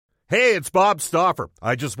Hey, it's Bob Stauffer.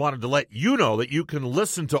 I just wanted to let you know that you can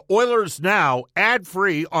listen to Oilers Now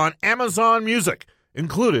ad-free on Amazon Music,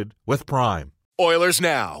 included with Prime. Oilers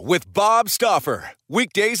Now with Bob Stauffer.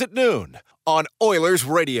 Weekdays at noon on Oilers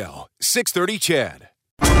Radio, 630 CHED.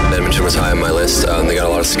 Edmonton was high on my list. They got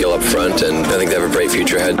a lot of skill up front, and I think they have a bright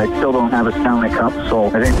future ahead. I still don't have a Stanley Cup, so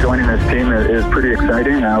I think joining this team is pretty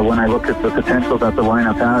exciting when I look at the potential that the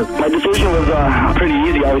lineup has. My decision was pretty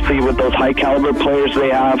easy, obviously, with those high-caliber players they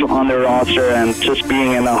have on their roster, and just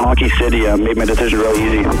being in a hockey city made my decision really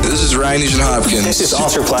easy. This is Ryan Nugent-Hopkins. This is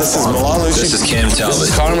Oscar Platform. This is Cam Talbot. This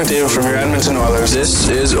is Connor McDavid from your Edmonton Oilers. This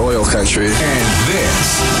is Oil Country. And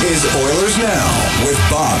this is Oilers Now with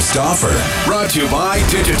Bob Stauffer. Brought to you by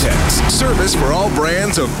Digitex. Service for all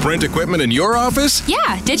brands of print equipment in your office?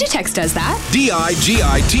 Yeah, Digitex does that. digitex.ca.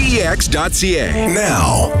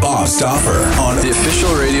 Now, Bob Stauffer on the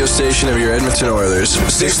official radio station of your Edmonton Oilers,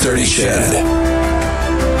 630 CHED.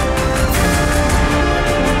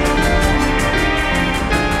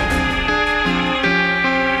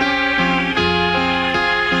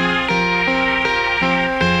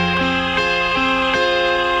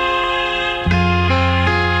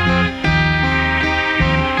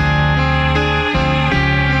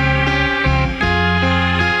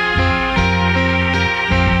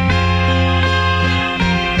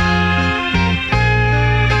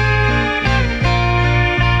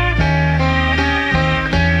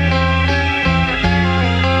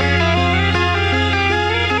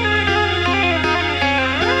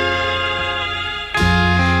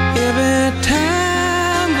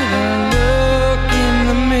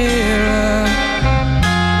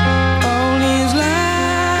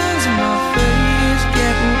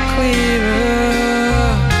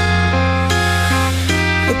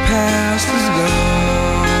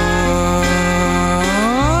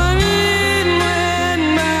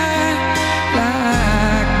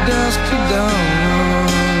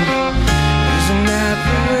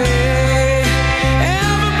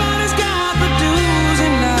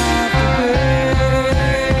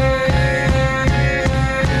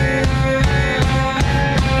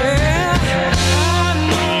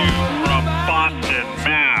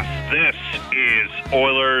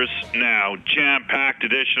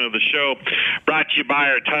 Of the show brought to you by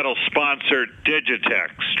our title sponsor Digitex,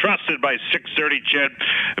 trusted by 630 CHED.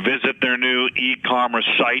 Visit their new e-commerce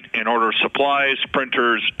site and order supplies,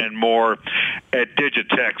 printers, and more at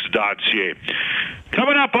digitex.ca.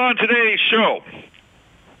 Coming up on today's show,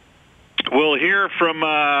 we'll hear from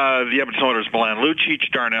the Edmonton Oilers' Milan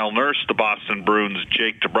Lucic, Darnell Nurse, the Boston Bruins'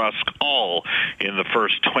 Jake DeBrusk, all in the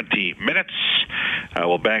first 20 minutes.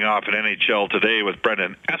 We'll bang off at NHL Today with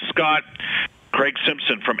Brendan Escott. Craig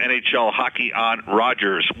Simpson from NHL Hockey on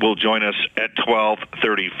Rogers will join us at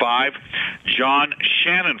 12:35. John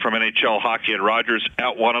Shannon from NHL Hockey at Rogers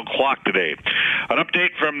at 1 o'clock today. An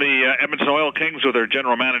update from the Edmonton Oil Kings with their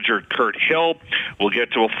general manager, Kurt Hill. We'll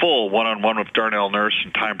get to a full one-on-one with Darnell Nurse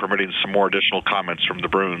and, time permitting, some more additional comments from the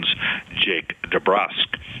Bruins' Jake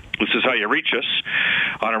DeBrusk. This is how you reach us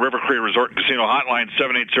on a River Cree Resort and Casino hotline,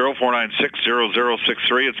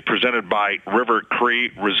 780-496-0063. It's presented by River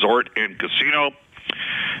Cree Resort and Casino.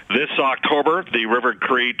 This October, the River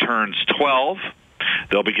Cree turns 12.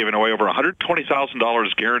 They'll be giving away over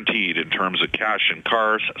 $120,000 guaranteed in terms of cash and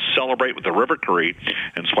cars. Celebrate with the River Cree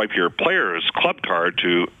and swipe your Players Club card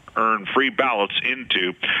to earn free ballots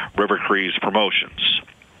into River Cree's promotions.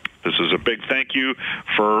 This is a big thank you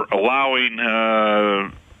for allowing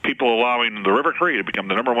the River Cree to become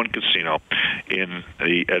the number one casino in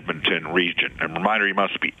the Edmonton region. And reminder, you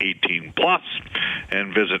must be 18 plus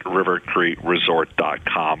and visit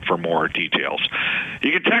rivercreeresort.com for more details.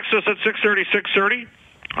 You can text us at 630-630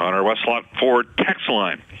 on our Westlot Ford text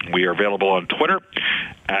line. We are available on Twitter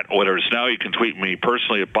at Oilers Now. You can tweet me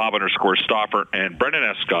personally at Bob_Stauffer and Brendan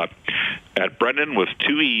Escott at Brendan with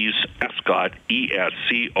two E's, Escott,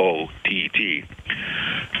 ESCOTT.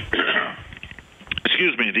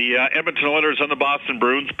 Excuse me, the Edmonton Oilers and the Boston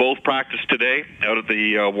Bruins both practiced today out at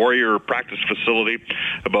the Warrior practice facility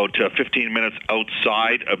about 15 minutes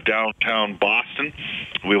outside of downtown Boston.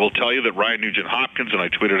 We will tell you that Ryan Nugent-Hopkins, and I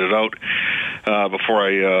tweeted it out before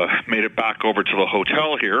I made it back over to the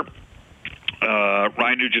hotel here,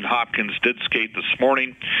 Ryan Nugent-Hopkins did skate this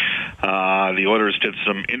morning. The Oilers did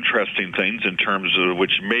some interesting things in terms of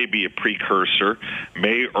which may be a precursor,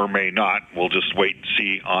 may or may not. We'll just wait and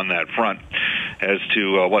see on that front as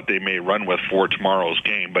to what they may run with for tomorrow's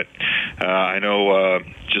game. But I know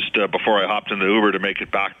just before I hopped in the Uber to make it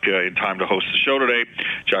back in time to host the show today,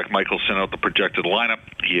 Jack Michael sent out the projected lineup.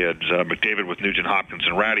 He had McDavid with Nugent-Hopkins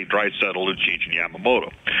and Ratty, Draisaitl, Lucic, and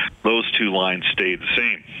Yamamoto. Those two lines stayed the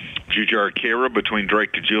same. Jujhar Khaira between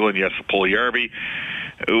Drake Caggiula and Jesse Puljujarvi,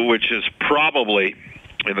 which is probably,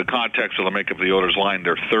 in the context of the makeup of the Oilers line,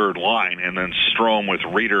 their third line, and then Strome with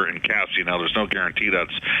Reeder and Cassidy. Now, there's no guarantee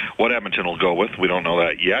that's what Edmonton will go with. We don't know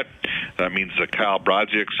that yet. That means that Kyle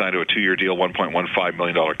Brodziak signed to a 2-year deal, $1.15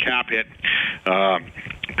 million cap hit.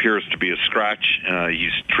 Appears to be a scratch.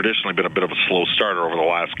 He's traditionally been a bit of a slow starter over the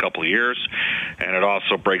last couple of years, and it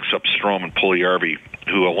also breaks up Strome and Puljujarvi,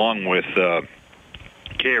 who, along with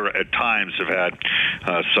Khaira, at times have had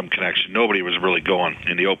some connection. Nobody was really going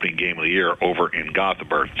in the opening game of the year over in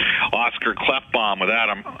Gothenburg. Oscar Klefbom with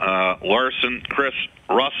Adam Larson. Chris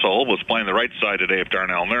Russell was playing the right side today of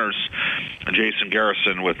Darnell Nurse. And Jason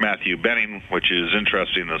Garrison with Matthew Benning, which is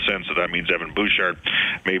interesting in the sense that means Evan Bouchard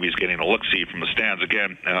maybe is getting a look-see from the stands.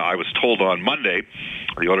 Again, I was told on Monday,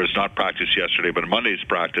 the Oilers not practiced yesterday, but in Monday's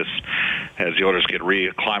practice, as the Oilers get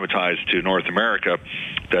re-acclimatized to North America,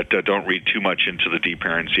 that don't read too much into the deep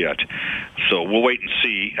errands yet. So we'll wait and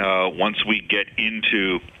see. Once we get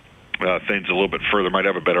into things a little bit further, might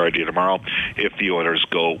have a better idea tomorrow if the Oilers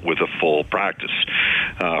go with a full practice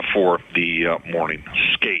for the morning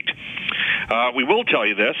skate. We will tell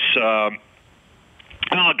you this.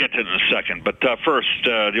 I'll get to it in a second. But first,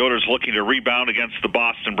 the Oilers looking to rebound against the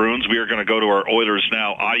Boston Bruins. We are going to go to our Oilers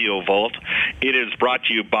Now audio vault. It is brought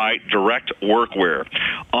to you by Direct Workwear.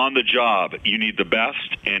 On the job, you need the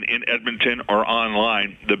best, and in Edmonton or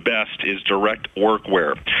online, the best is Direct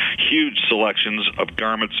Workwear. Huge selections of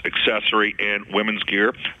garments, accessory, and women's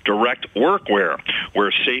gear. Direct Workwear,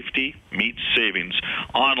 where safety meets savings.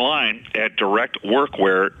 Online at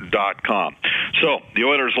directworkwear.com. So, the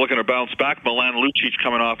Oilers looking to bounce back. Milan Lucic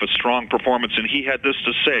coming off a strong performance, and he had this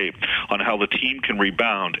to say on how the team can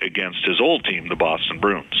rebound against his old team, the Boston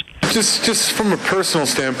Bruins. Just from a personal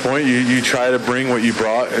standpoint, you try to bring what you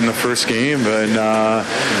brought in the first game,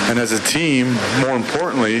 and as a team, more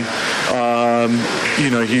importantly, you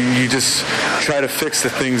just try to fix the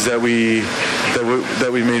things that we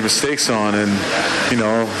made mistakes on, and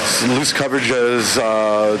loose coverages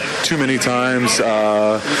too many times,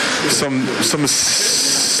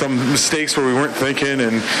 some mistakes where we weren't thinking,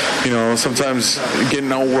 and sometimes getting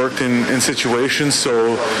outworked in situations.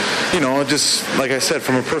 So just like I said,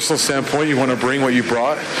 from a personal standpoint, you want to bring what you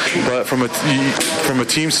brought, but from a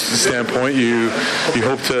team standpoint, you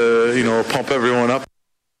hope to pump everyone up.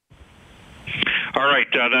 All right,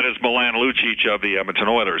 that is Milan Lucic of the Edmonton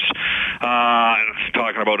Oilers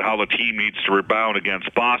talking about how the team needs to rebound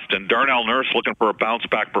against Boston. Darnell Nurse looking for a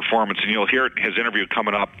bounce-back performance, and you'll hear it in his interview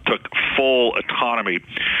coming up. Took full autonomy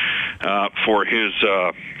for his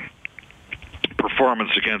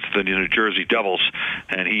performance against the New Jersey Devils,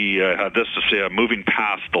 and he had this to say, moving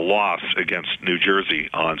past the loss against New Jersey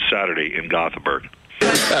on Saturday in Gothenburg.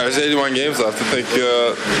 Yeah, there's 81 games left. I think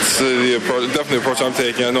it's definitely the approach I'm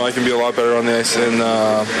taking. I know I can be a lot better on the ice, and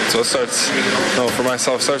so it starts, for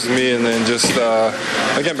myself, it starts with me, and then just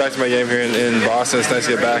again back to my game here in Boston. It's nice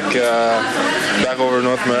to get back over to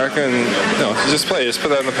North America, and just play. Just put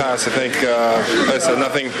that in the past. I think, like I said,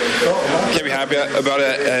 nothing. Can't be happy about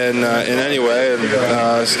it in any way, and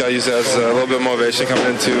just got to use it as a little bit of motivation coming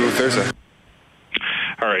into Thursday.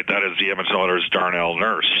 All right, that is the Edmonton Oilers' Darnell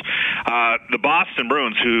Nurse. The Boston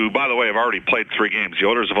Bruins, who, by the way, have already played 3 games. The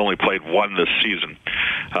Oilers have only played 1 this season.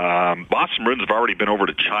 Boston Bruins have already been over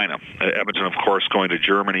to China. Edmonton, of course, going to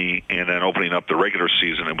Germany and then opening up the regular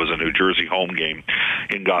season. It was a New Jersey home game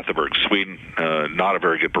in Gothenburg, Sweden. Not a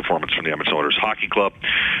very good performance from the Edmonton Oilers Hockey Club.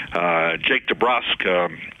 Jake DeBrusk,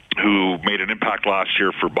 who made an impact last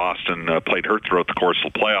year for Boston, played hurt throughout the course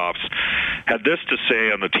of the playoffs, had this to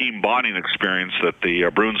say on the team bonding experience that the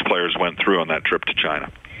Bruins players went through on that trip to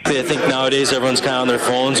China. I think nowadays everyone's kind of on their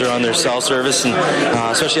phones or on their cell service, and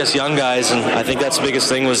especially us young guys. And I think that's the biggest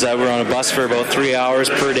thing was that we're on a bus for about 3 hours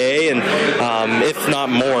per day, and if not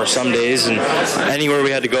more some days. And anywhere we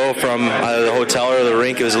had to go from either the hotel or the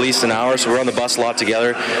rink, it was at least an hour. So we're on the bus a lot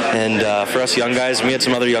together. And for us young guys, we had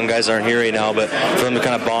some other young guys that aren't here right now, but for them to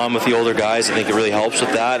kind of bond with the older guys, I think it really helps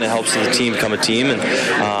with that, and it helps the team become a team. And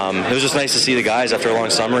it was just nice to see the guys after a long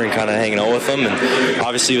summer and kind of hanging out with them. And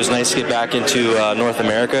obviously it was nice to get back into North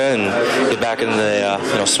America and get back in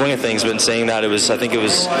the swing of things. But in saying that, I think it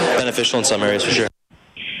was beneficial in some areas for sure.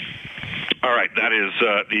 All right, that is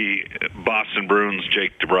the Boston Bruins'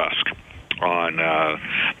 Jake DeBrusk on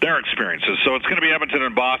their experiences. So it's going to be Edmonton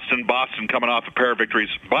and Boston. Boston coming off a pair of victories.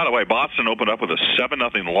 By the way, Boston opened up with a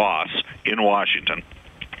 7-0 loss in Washington.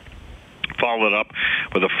 Followed it up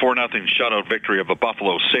with a 4-0 shutout victory of the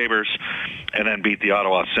Buffalo Sabres, and then beat the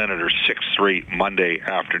Ottawa Senators 6-3 Monday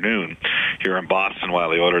afternoon here in Boston while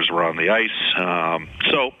the Oilers were on the ice.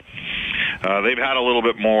 So they've had a little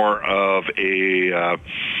bit more of a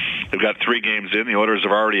They've got 3 games in. The Oilers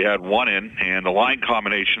have already had 1 in, and the line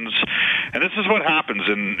combinations. And this is what happens.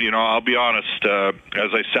 And, I'll be honest,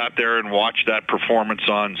 as I sat there and watched that performance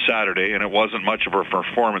on Saturday, and it wasn't much of a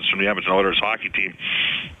performance from the Edmonton Oilers hockey team,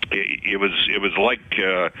 it was like...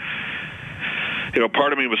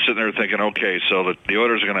 part of me was sitting there thinking, okay, so the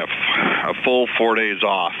Oilers are going to have a full 4 days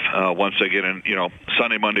off once they get in,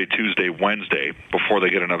 Sunday, Monday, Tuesday, Wednesday, before they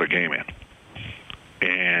get another game in.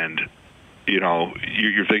 And,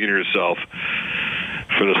 you're thinking to yourself,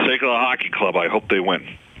 for the sake of the hockey club, I hope they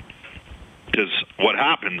win. Because what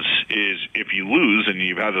happens is if you lose, and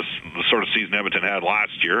you've had the sort of season Edmonton had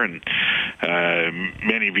last year, and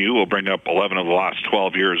many of you will bring up 11 of the last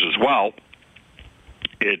 12 years as well,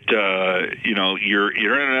 you're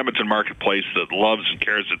in an Edmonton marketplace that loves and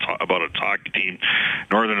cares about its hockey team,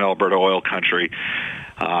 Northern Alberta oil country,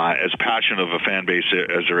 as passionate of a fan base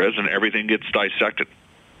as there is, and everything gets dissected.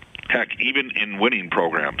 Heck, even in winning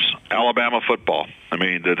programs, Alabama football. I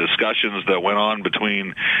mean, the discussions that went on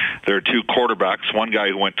between their 2 quarterbacks, one guy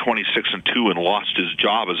who went 26-2 and lost his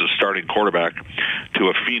job as a starting quarterback to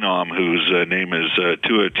a phenom whose name is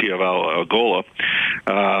Tua Tagovailoa,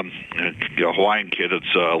 a Hawaiian kid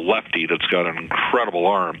that's a lefty that's got an incredible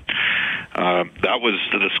arm. That was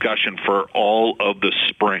the discussion for all of the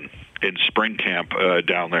spring. In spring camp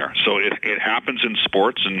down there. So it happens in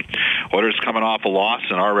sports, and Oilers coming off a loss,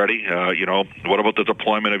 and already, what about the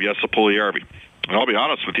deployment of Jesse Puljujärvi? And I'll be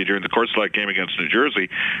honest with you, during the course of that game against New Jersey,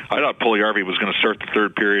 I thought Puljujärvi was going to start the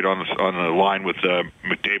third period on the line with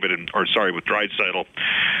McDavid with Draisaitl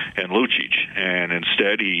and Lucic, and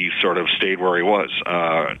instead he sort of stayed where he was.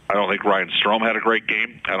 I don't think Ryan Strome had a great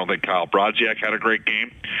game. I don't think Kyle Brodziak had a great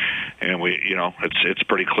game, and it's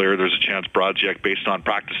pretty clear there's a chance Brodziak, based on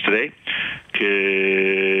practice today,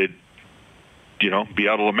 could be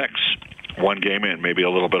out of the mix. 1 game in, maybe a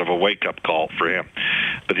little bit of a wake-up call for him.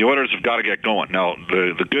 But the Oilers have got to get going. Now,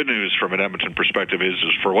 the good news from an Edmonton perspective is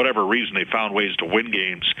for whatever reason, they found ways to win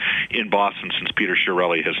games in Boston since Peter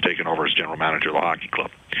Chiarelli has taken over as general manager of the hockey club.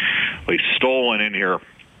 They stole one in here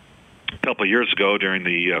a couple of years ago during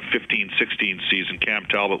the 15-16 season. Cam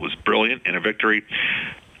Talbot was brilliant in a victory.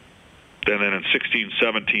 Then in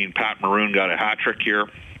 16-17, Pat Maroon got a hat-trick here.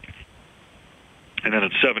 And then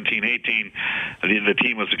in 17-18, the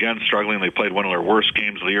team was again struggling. They played one of their worst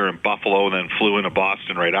games of the year in Buffalo, and then flew into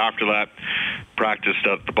Boston right after that. Practiced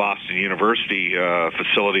at the Boston University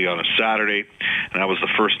facility on a Saturday, and that was the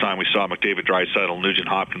first time we saw McDavid, Draisaitl, Nugent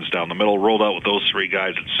Hopkins down the middle. Rolled out with those 3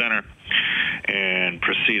 guys at center, and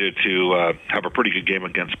proceeded to have a pretty good game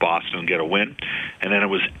against Boston and get a win. And then it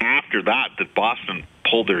was after that Boston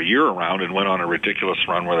pulled their year around and went on a ridiculous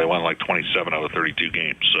run where they won like 27 out of 32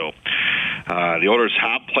 games. So the Oilers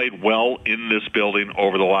have played well in this building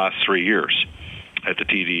over the last 3 years at the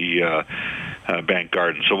TD Bank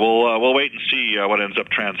Garden. So we'll wait and see what ends up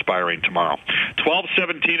transpiring tomorrow.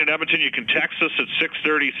 12:17 in Edmonton. You can text us at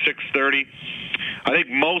 630. I think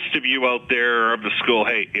most of you out there are of the school,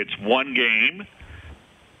 hey, it's 1 game.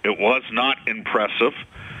 It was not impressive.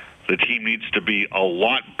 The team needs to be a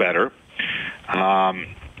lot better.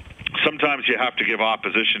 Sometimes you have to give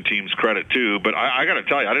opposition teams credit too, but I got to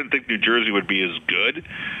tell you, I didn't think New Jersey would be as good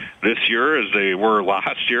this year as they were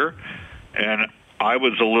last year, and I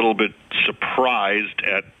was a little bit surprised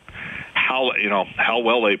at how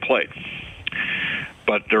well they played.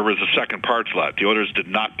 But there was a second part to that. The Oilers did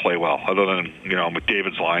not play well, other than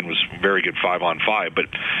McDavid's line was very good 5-on-5, but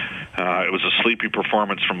it was a sleepy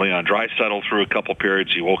performance from Leon Draisaitl through a couple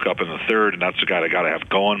periods. He woke up in the third, and that's the guy they got to have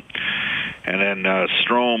going. And then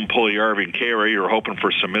Strome, Puljujärvi, and Carey, you're hoping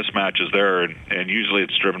for some mismatches there, and usually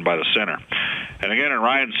it's driven by the center. And again, in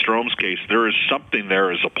Ryan Strome's case, there is something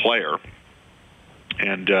there as a player.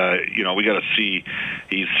 And we got to see,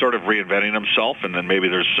 he's sort of reinventing himself, and then maybe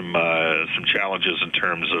there's some challenges in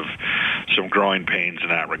terms of some growing pains in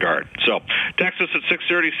that regard. So text us at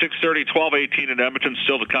 630, 12:18 in Edmonton.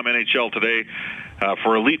 Still to come NHL today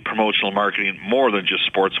for elite promotional marketing, more than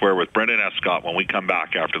just sportswear, with Brendan Escott when we come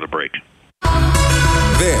back after the break.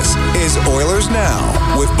 This is Oilers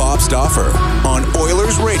Now with Bob Stauffer on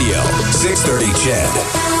Oilers Radio, 630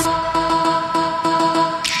 CHED.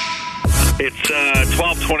 It's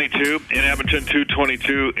 12:22 in Edmonton,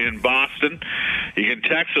 2:22 in Boston. You can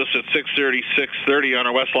text us at 630 on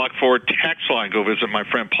our Westlock Ford text line. Go visit my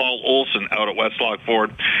friend Paul Olson out at Westlock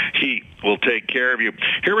Ford. He will take care of you.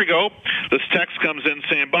 Here we go. This text comes in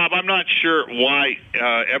saying, Bob, I'm not sure why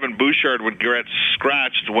Evan Bouchard would get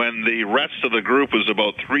scratched when the rest of the group was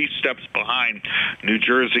about 3 steps behind New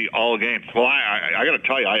Jersey all game. Well, I got to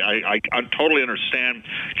tell you, I totally understand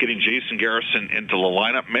getting Jason Garrison into the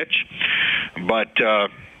lineup, Mitch. But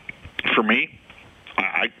for me,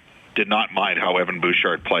 did not mind how Evan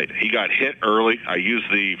Bouchard played. He got hit early. I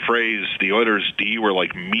used the phrase the Oilers' D were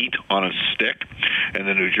like meat on a stick, and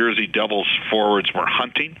the New Jersey Devils forwards were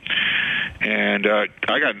hunting. And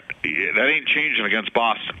that ain't changing against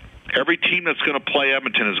Boston. Every team that's going to play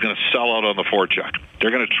Edmonton is going to sell out on the forecheck.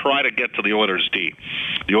 They're going to try to get to the Oilers' D.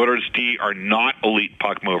 The Oilers' D are not elite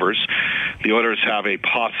puck movers. The Oilers have a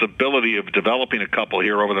possibility of developing a couple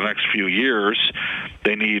here over the next few years.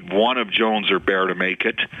 They need one of Jones or Bear to make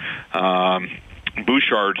it.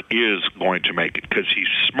 Bouchard is going to make it because he's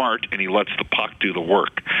smart and he lets the puck do the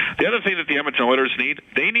work. The other thing that the Edmonton Oilers need,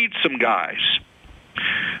 they need some guys.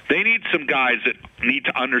 They need some guys that need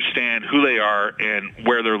to understand who they are and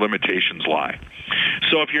where their limitations lie.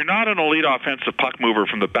 So if you're not an elite offensive puck mover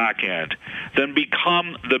from the back end, then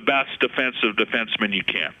become the best defensive defenseman you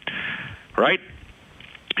can, right?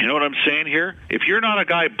 You know what I'm saying here? If you're not a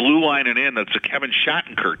guy blue lining in that's a Kevin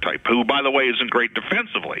Shattenkirk type, who, by the way, isn't great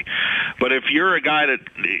defensively, but if you're a guy that,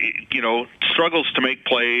 struggles to make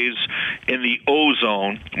plays in the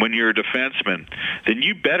O-zone when you're a defenseman, then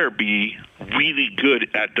you better be really good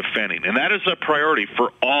at defending. And that is a priority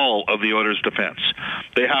for all of the Oilers' defense.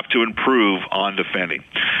 They have to improve on defending.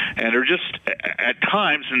 And they're just, at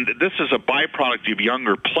times, and this is a byproduct of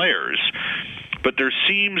younger players, but there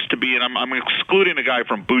seems to be, and I'm excluding a guy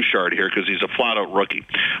from Bouchard here because he's a flat-out rookie,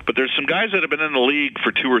 but there's some guys that have been in the league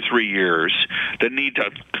for 2 or 3 years that need to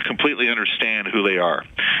completely understand who they are.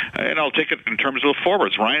 And I'll take it in terms of the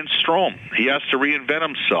forwards. Ryan Strome, he has to reinvent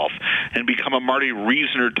himself and become a Marty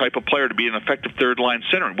Reisner type of player to be an effective third-line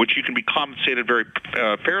center, which you can be compensated very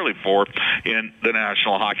fairly for in the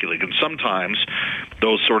National Hockey League. And sometimes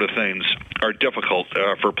those sort of things are difficult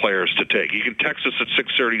for players to take. You can text us at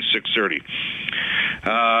 630-630.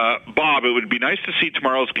 Bob, it would be nice to see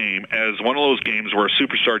tomorrow's game as one of those games where a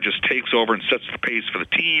superstar just takes over and sets the pace for the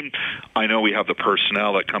team. I know we have the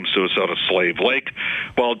personnel that comes to us out of Slave Lake.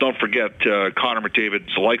 Well, don't forget, Connor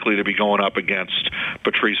McDavid's likely to be going up against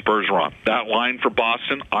Patrice Bergeron. That line for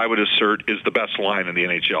Boston, I would assert, is the best line in the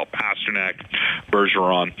NHL. Pasternak,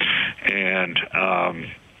 Bergeron, and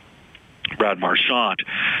Brad Marchand.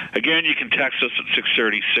 Again, you can text us at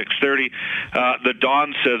 630-630. The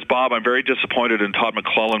Don says, Bob, I'm very disappointed in Todd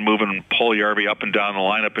McClellan moving Puljujarvi up and down the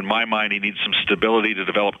lineup. In my mind, he needs some stability to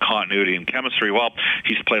develop continuity and chemistry. Well,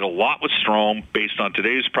 he's played a lot with Strome. Based on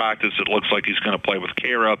today's practice, it looks like he's going to play with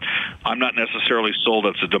Kara. I'm not necessarily sold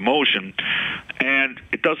that's a demotion, and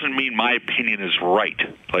it doesn't mean my opinion is right.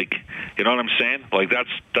 Like, you know what I'm saying? Like,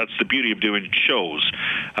 that's the beauty of doing shows.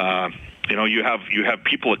 You have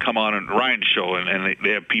people that come on Ryan's show, and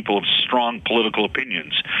they have people of strong political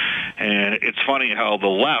opinions. And it's funny how the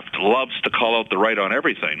left loves to call out the right on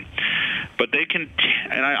everything. But they can,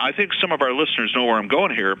 and I think some of our listeners know where I'm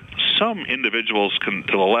going here, some individuals to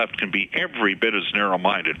the left can be every bit as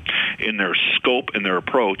narrow-minded in their scope and their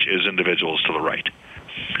approach as individuals to the right,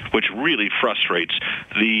 which really frustrates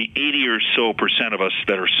the 80 or so % of us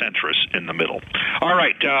that are centrists in the middle. All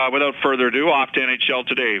right, without further ado, off to NHL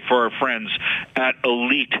Today for our friends at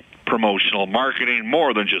Elite Promotional Marketing,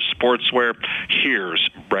 more than just sportswear. Here's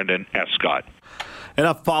Brendan Escott.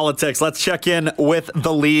 Enough politics. Let's check in with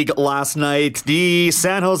the league last night. The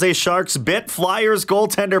San Jose Sharks bit Flyers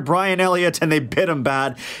goaltender Brian Elliott, and they bit him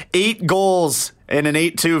bad. 8 goals in an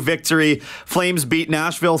 8-2 victory. Flames beat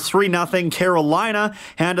Nashville 3-0. Carolina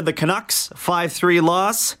handed the Canucks 5-3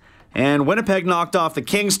 loss. And Winnipeg knocked off the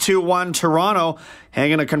Kings 2-1. Toronto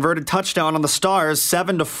hanging a converted touchdown on the Stars,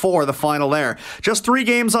 7-4 the final there. Just 3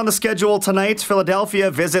 games on the schedule tonight. Philadelphia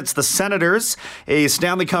visits the Senators. A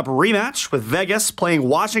Stanley Cup rematch with Vegas playing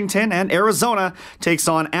Washington, and Arizona takes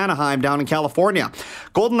on Anaheim down in California.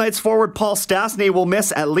 Golden Knights forward Paul Stastny will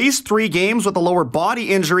miss at least 3 games with a lower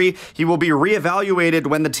body injury. He will be reevaluated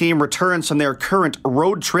when the team returns from their current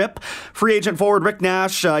road trip. Free agent forward Rick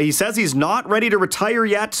Nash, he says he's not ready to retire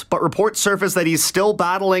yet, but reports surface that he's still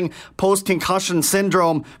battling post-concussion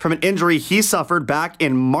syndrome from an injury he suffered back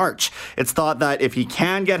in March. It's thought that if he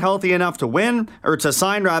can get healthy enough to win, or to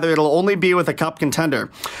sign rather, it'll only be with a cup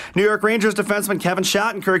contender. New York Rangers defenseman Kevin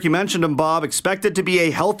Shattenkirk, you mentioned him, Bob, expected to be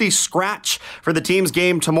a healthy scratch for the team's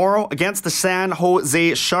game tomorrow against the San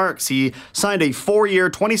Jose Sharks. He signed a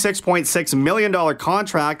 4-year, $26.6 million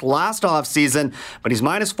contract last offseason, but he's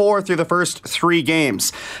 -4 through the first 3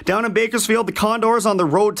 games. Down in Bakersfield, the Condors on the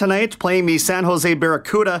road tonight playing the San Jose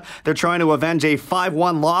Barracuda. They're trying to avenge a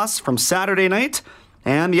 5-1 loss from Saturday night.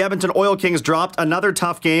 And the Edmonton Oil Kings dropped another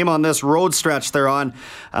tough game on this road stretch they're on.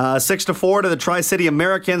 6-4 to the Tri-City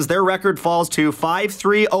Americans. Their record falls to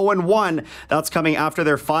 5-3-0-1. That's coming after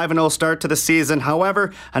their 5-0 start to the season.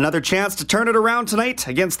 However, another chance to turn it around tonight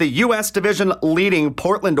against the U.S. Division leading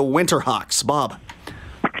Portland Winterhawks. Bob.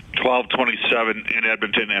 1227 in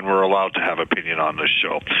Edmonton, and we're allowed to have opinion on this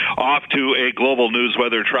show. Off to a global news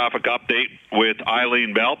weather traffic update with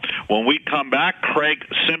Eileen Bell. When we come back, Craig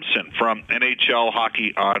Simpson from NHL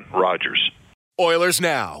Hockey on Rogers. Oilers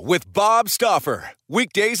Now with Bob Stauffer.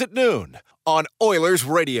 Weekdays at noon on Oilers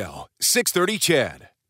Radio, 630 CHED.